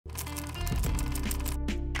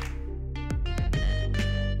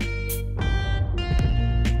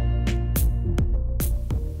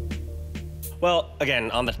Well,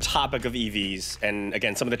 again, on the topic of EVs, and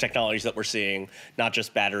again, some of the technologies that we're seeing, not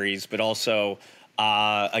just batteries, but also,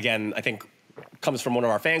 again, I think comes from one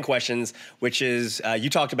of our fan questions, which is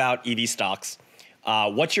you talked about EV stocks.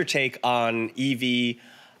 What's your take on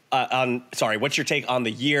what's your take on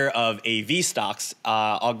the year of AV stocks?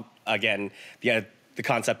 Again, the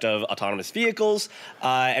concept of autonomous vehicles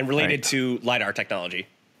and related to LiDAR technology.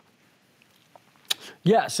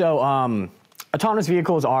 Yeah, so autonomous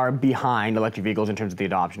vehicles are behind electric vehicles in terms of the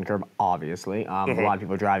adoption curve, obviously. A lot of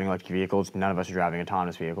people are driving electric vehicles. None of us are driving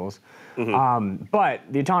autonomous vehicles. But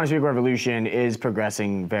the autonomous vehicle revolution is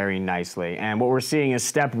progressing very nicely. And what we're seeing is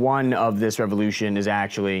step one of this revolution is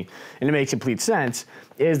actually, and it makes complete sense,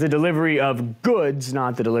 is the delivery of goods,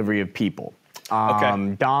 not the delivery of people.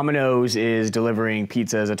 Domino's is delivering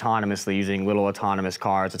pizzas autonomously using little autonomous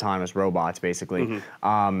cars, autonomous robots, basically,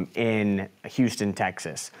 in Houston,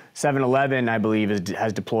 Texas. 7-Eleven, I believe,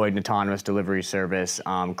 has deployed an autonomous delivery service.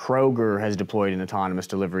 Kroger has deployed an autonomous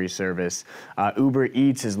delivery service. Uber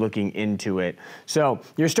Eats is looking into it. So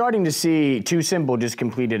you're starting to see TuSimple just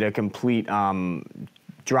completed a complete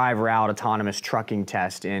driver-out autonomous trucking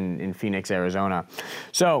test in Phoenix, Arizona.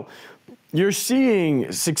 So you're seeing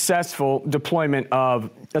successful deployment of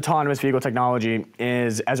autonomous vehicle technology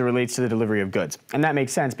as it relates to the delivery of goods. And that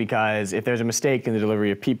makes sense because if there's a mistake in the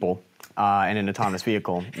delivery of people in an autonomous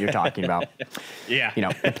vehicle, you're talking about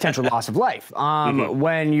the potential loss of life.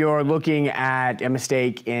 When you're looking at a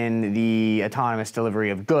mistake in the autonomous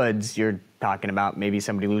delivery of goods, you're talking about maybe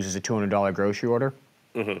somebody loses a $200 grocery order.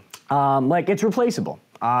 It's replaceable.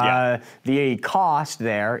 The cost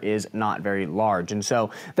there is not very large. And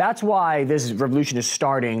so that's why this revolution is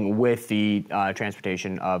starting with the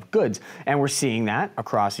transportation of goods. And we're seeing that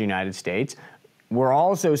across the United States. We're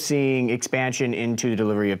also seeing expansion into the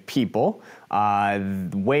delivery of people.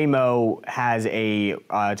 Waymo has a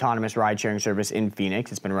autonomous ride-sharing service in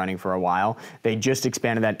Phoenix. It's been running for a while. They just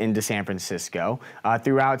expanded that into San Francisco.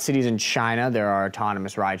 Throughout cities in China, there are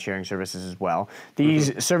autonomous ride-sharing services as well.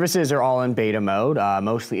 These services are all in beta mode,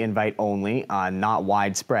 mostly invite only, not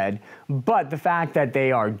widespread. But the fact that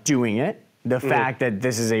they are doing it, the fact that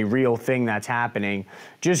this is a real thing that's happening,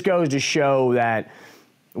 just goes to show that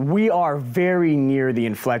we are very near the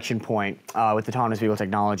inflection point with autonomous vehicle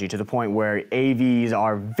technology, to the point where AVs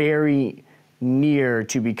are very near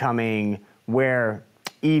to becoming where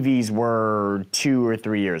EVs were 2 or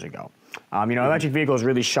 3 years ago. Electric vehicles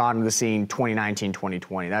really shot into the scene 2019,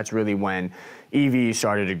 2020. That's really when EVs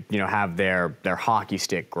started to have their hockey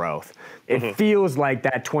stick growth. It feels like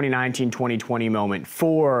that 2019, 2020 moment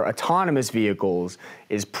for autonomous vehicles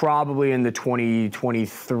is probably in the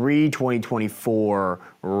 2023, 2024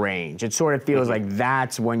 range. It sort of feels like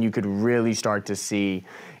that's when you could really start to see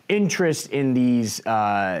interest in these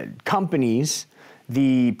companies,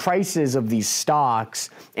 the prices of these stocks,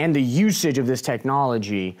 and the usage of this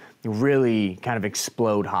technology really kind of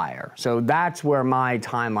explode higher. So that's where my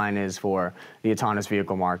timeline is for the autonomous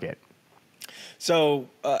vehicle market. So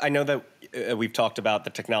I know that we've talked about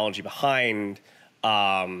the technology behind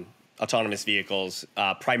autonomous vehicles,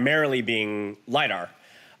 primarily being LiDAR.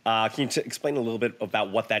 Can you explain a little bit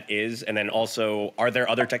about what that is? And then also, are there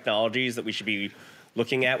other technologies that we should be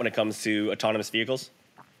looking at when it comes to autonomous vehicles?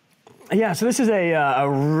 Yeah, so this is a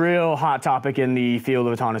real hot topic in the field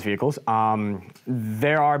of autonomous vehicles.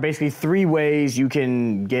 There are basically 3 ways you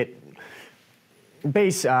can get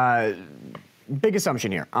big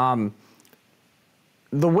assumption here.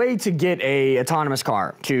 The way to get a autonomous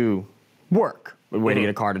car to work, the way to get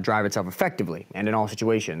a car to drive itself effectively and in all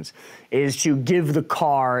situations, is to give the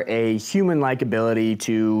car a human-like ability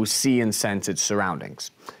to see and sense its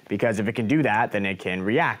surroundings. Because if it can do that, then it can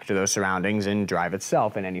react to those surroundings and drive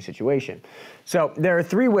itself in any situation. So there are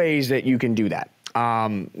 3 ways that you can do that.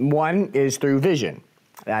 One is through vision.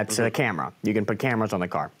 That's a camera. You can put cameras on the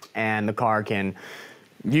car, and the car can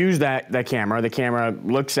use that camera. The camera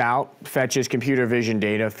looks out, fetches computer vision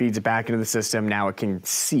data, feeds it back into the system. Now it can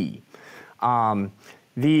see.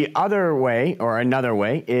 The other way, or another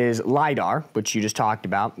way, is LiDAR, which you just talked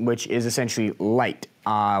about, which is essentially light.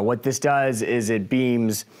 What this does is it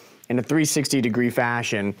beams in a 360-degree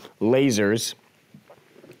fashion lasers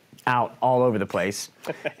out all over the place.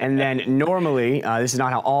 And then normally, this is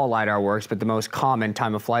not how all LiDAR works, but the most common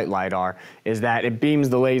time-of-flight LiDAR is that it beams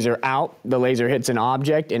the laser out, the laser hits an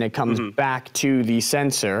object, and it comes back to the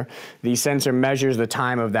sensor. The sensor measures the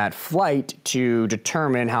time of that flight to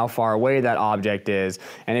determine how far away that object is.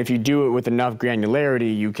 And if you do it with enough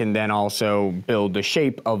granularity, you can then also build the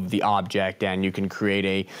shape of the object, and you can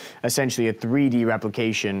create essentially a 3D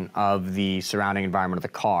replication of the surrounding environment of the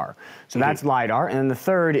car. So that's LiDAR. And then the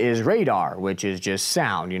third is radar, which is just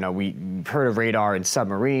sound. You know, we've heard of radar in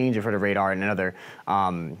submarines, we've heard of radar in other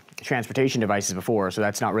transportation devices before, so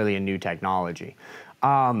that's not really a new technology.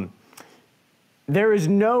 There is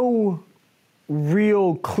no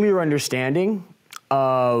real clear understanding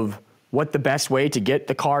of what the best way to get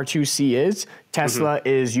the car to see is. Tesla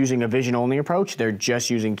is using a vision-only approach. They're just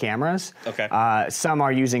using cameras. Okay. Some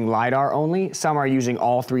are using LiDAR only. Some are using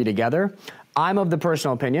all three together. I'm of the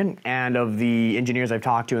personal opinion, and of the engineers I've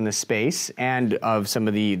talked to in this space, and of some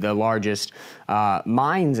of the largest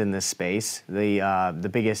minds in this space, the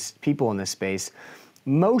biggest people in this space,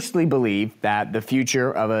 mostly believe that the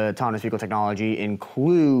future of autonomous vehicle technology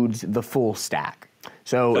includes the full stack.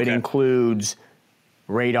 So it includes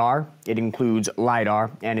radar, it includes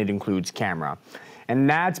LiDAR, and it includes camera. And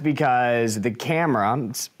that's because the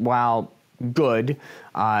camera, while good,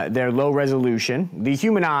 they're low resolution. The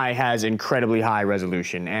human eye has incredibly high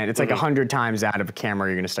resolution, and it's like 100 times that of a camera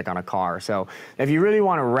you're gonna stick on a car. So if you really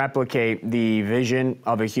wanna replicate the vision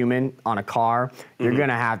of a human on a car, you're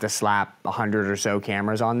gonna have to slap 100 or so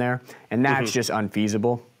cameras on there, and that's just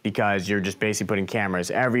unfeasible, because you're just basically putting cameras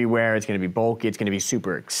everywhere. It's gonna be bulky, it's gonna be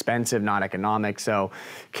super expensive, not economic. So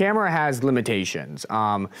camera has limitations.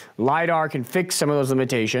 LiDAR can fix some of those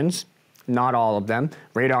limitations, not all of them.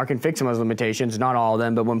 Radar can fix some of those limitations, not all of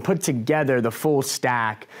them, but when put together, the full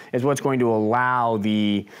stack is what's going to allow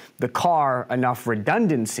the car enough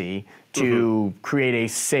redundancy to create a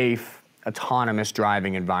safe, autonomous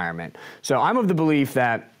driving environment. So I'm of the belief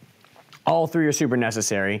that all three are super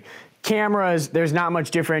necessary. Cameras, there's not much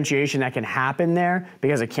differentiation that can happen there,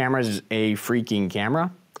 because a camera is a freaking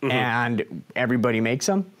camera, and everybody makes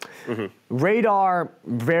them. Radar,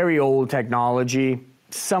 very old technology,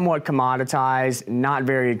 somewhat commoditized, not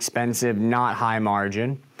very expensive, not high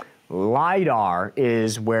margin. LiDAR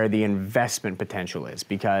is where the investment potential is,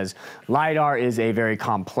 because LiDAR is a very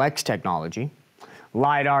complex technology.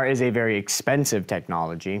 LiDAR is a very expensive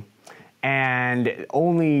technology. And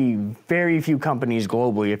only very few companies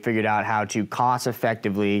globally have figured out how to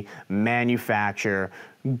cost-effectively manufacture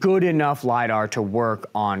good enough LiDAR to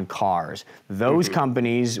work on cars. Those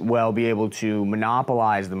companies will be able to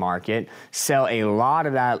monopolize the market, sell a lot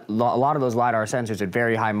of those LiDAR sensors at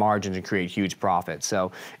very high margins, and create huge profits.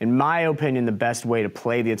 So in my opinion, the best way to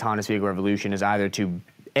play the autonomous vehicle revolution is either to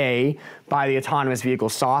A, buy the autonomous vehicle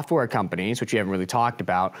software companies, which we haven't really talked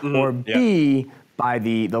about, or B, by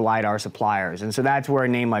the LiDAR suppliers. And so that's where a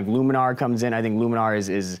name like Luminar comes in. I think Luminar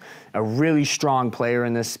is a really strong player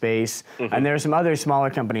in this space. And there are some other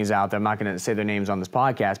smaller companies out there, I'm not gonna say their names on this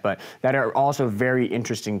podcast, but that are also very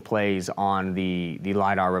interesting plays on the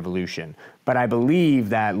LiDAR revolution. But I believe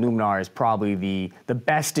that Luminar is probably the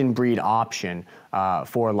best in breed option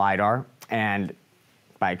for LiDAR, and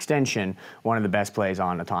by extension, one of the best plays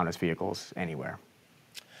on autonomous vehicles anywhere.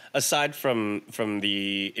 Aside from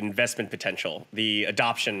the investment potential, the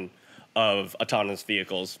adoption of autonomous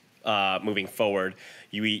vehicles moving forward,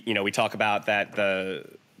 we talk about that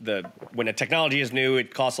when a technology is new,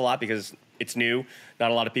 it costs a lot because it's new.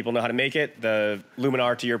 Not a lot of people know how to make it. The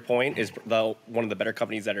Luminar, to your point, is one of the better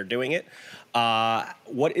companies that are doing it. Are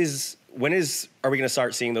we going to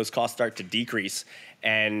start seeing those costs start to decrease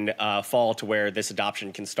and fall to where this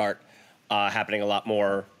adoption can start happening a lot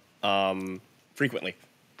more frequently?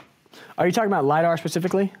 Are you talking about LiDAR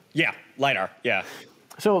specifically? Yeah, LiDAR, yeah.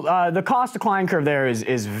 So the cost decline curve there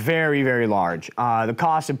is very, very large. The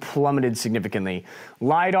costs have plummeted significantly.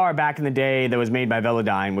 LiDAR back in the day that was made by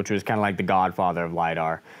Velodyne, which was kind of like the godfather of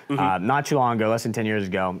LiDAR, not too long ago, less than 10 years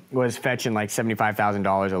ago, was fetching like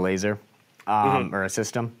 $75,000 a laser or a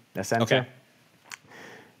system, a sensor. Okay.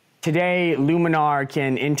 Today, Luminar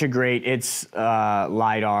can integrate its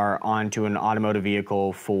LiDAR onto an automotive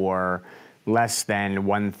vehicle for less than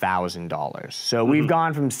 $1,000. So we've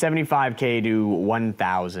gone from $75K to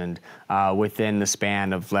 $1,000 within the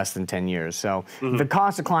span of less than 10 years. So the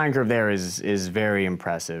cost decline curve there is very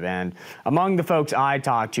impressive. And among the folks I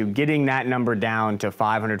talked to, getting that number down to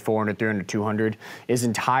 500, 400, 300, 200 is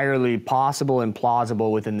entirely possible and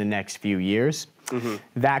plausible within the next few years.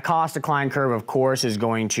 That cost decline curve, of course, is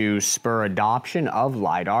going to spur adoption of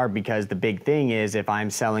LiDAR, because the big thing is, if I'm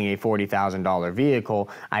selling a $40,000 vehicle,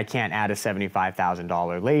 I can't add a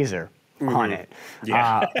 $75,000 laser on it.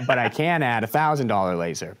 But I can add a $1,000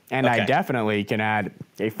 laser. And I definitely can add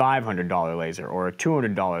a $500 laser or a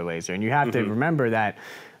 $200 laser. And you have to remember that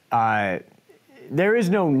there is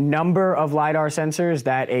no number of LiDAR sensors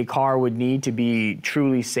that a car would need to be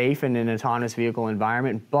truly safe in an autonomous vehicle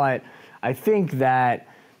environment, but I think that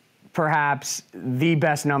perhaps the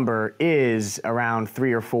best number is around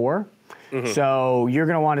 3 or 4. So you're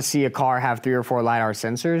going to want to see a car have 3 or 4 LiDAR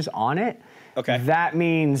sensors on it. Okay. That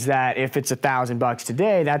means that if it's $1,000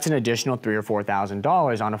 today, that's an additional $3,000 or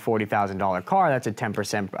 $4,000 on a $40,000 car. That's a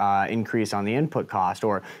 10% increase on the input cost,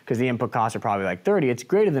 or because the input costs are probably like 30, it's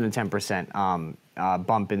greater than a 10%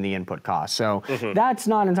 bump in the input cost. So that's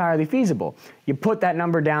not entirely feasible. You put that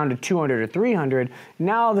number down to 200 or 300,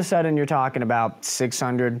 now all of a sudden you're talking about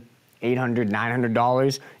 $600, $800,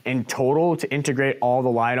 $900 in total to integrate all the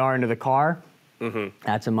LiDAR into the car.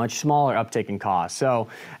 That's a much smaller uptick in cost. So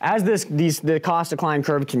as the cost decline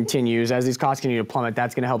curve continues, as these costs continue to plummet,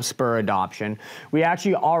 that's going to help spur adoption. We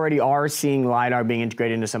actually already are seeing LiDAR being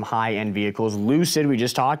integrated into some high-end vehicles. Lucid, we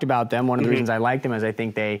just talked about them. One of the reasons I like them is I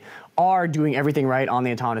think they are doing everything right on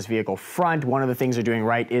the autonomous vehicle front. One of the things they're doing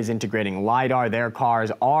right is integrating LiDAR. Their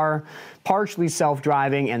cars are partially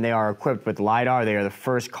self-driving, and they are equipped with LiDAR. They are the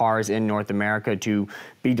first cars in North America to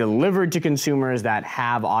be delivered to consumers that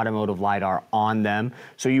have automotive LiDAR on them.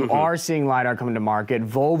 So you are seeing LiDAR coming to market.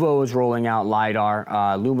 Volvo is rolling out LiDAR,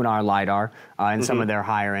 Luminar LiDAR, in some of their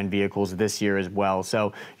higher-end vehicles this year as well.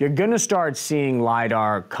 So you're going to start seeing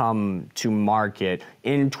LiDAR come to market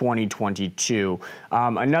in 2022.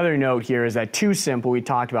 Another note here is that TuSimple, we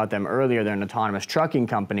talked about them earlier, they're an autonomous trucking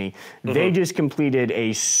company. They just completed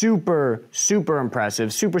a super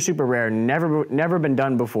impressive, super rare, never been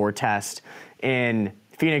done before test in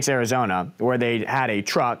Phoenix, Arizona, where they had a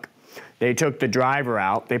truck. They took the driver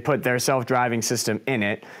out, they put their self-driving system in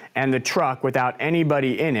it, and the truck, without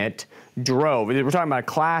anybody in it, drove. We're talking about a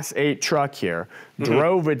Class 8 truck here,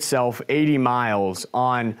 drove itself 80 miles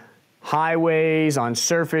on highways, on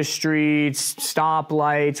surface streets,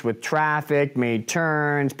 stoplights with traffic, made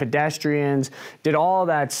turns, pedestrians, did all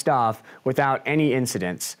that stuff without any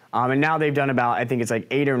incidents. And now they've done about, I think it's like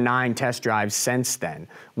 8 or 9 test drives since then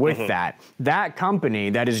with that. That company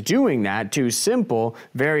that is doing that, TuSimple,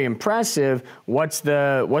 very impressive. What's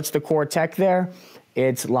the core tech there?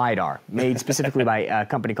 It's LiDAR, made specifically by a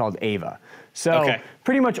company called Ava. So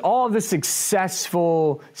pretty much all of the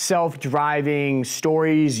successful self-driving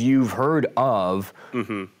stories you've heard of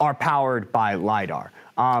are powered by LiDAR.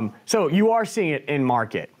 So you are seeing it in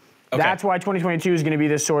market. That's why 2022 is going to be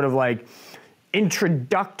this sort of like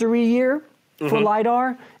introductory year for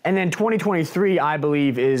LiDAR. And then 2023, I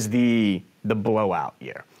believe, is the blowout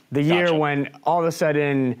year. The year when all of a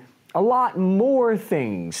sudden a lot more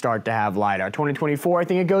things start to have LiDAR. 2024, I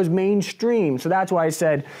think it goes mainstream. So that's why I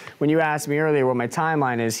said, when you asked me earlier what my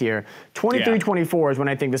timeline is here, 23, 24 is when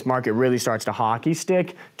I think this market really starts to hockey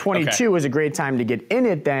stick. 22 is a great time to get in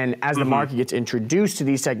it then, as the market gets introduced to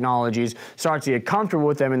these technologies, starts to get comfortable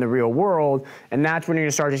with them in the real world, and that's when you're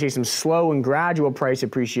gonna start to see some slow and gradual price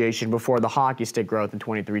appreciation before the hockey stick growth in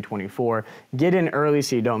 23, 24. Get in early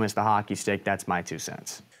so you don't miss the hockey stick. That's my 2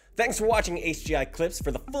 cents. Thanks for watching HGI Clips.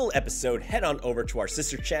 For the full episode, head on over to our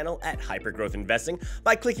sister channel at Hypergrowth Investing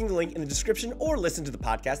by clicking the link in the description, or listen to the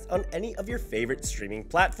podcast on any of your favorite streaming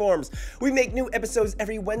platforms. We make new episodes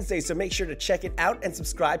every Wednesday, so make sure to check it out and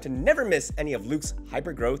subscribe to never miss any of Luke's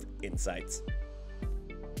Hypergrowth insights.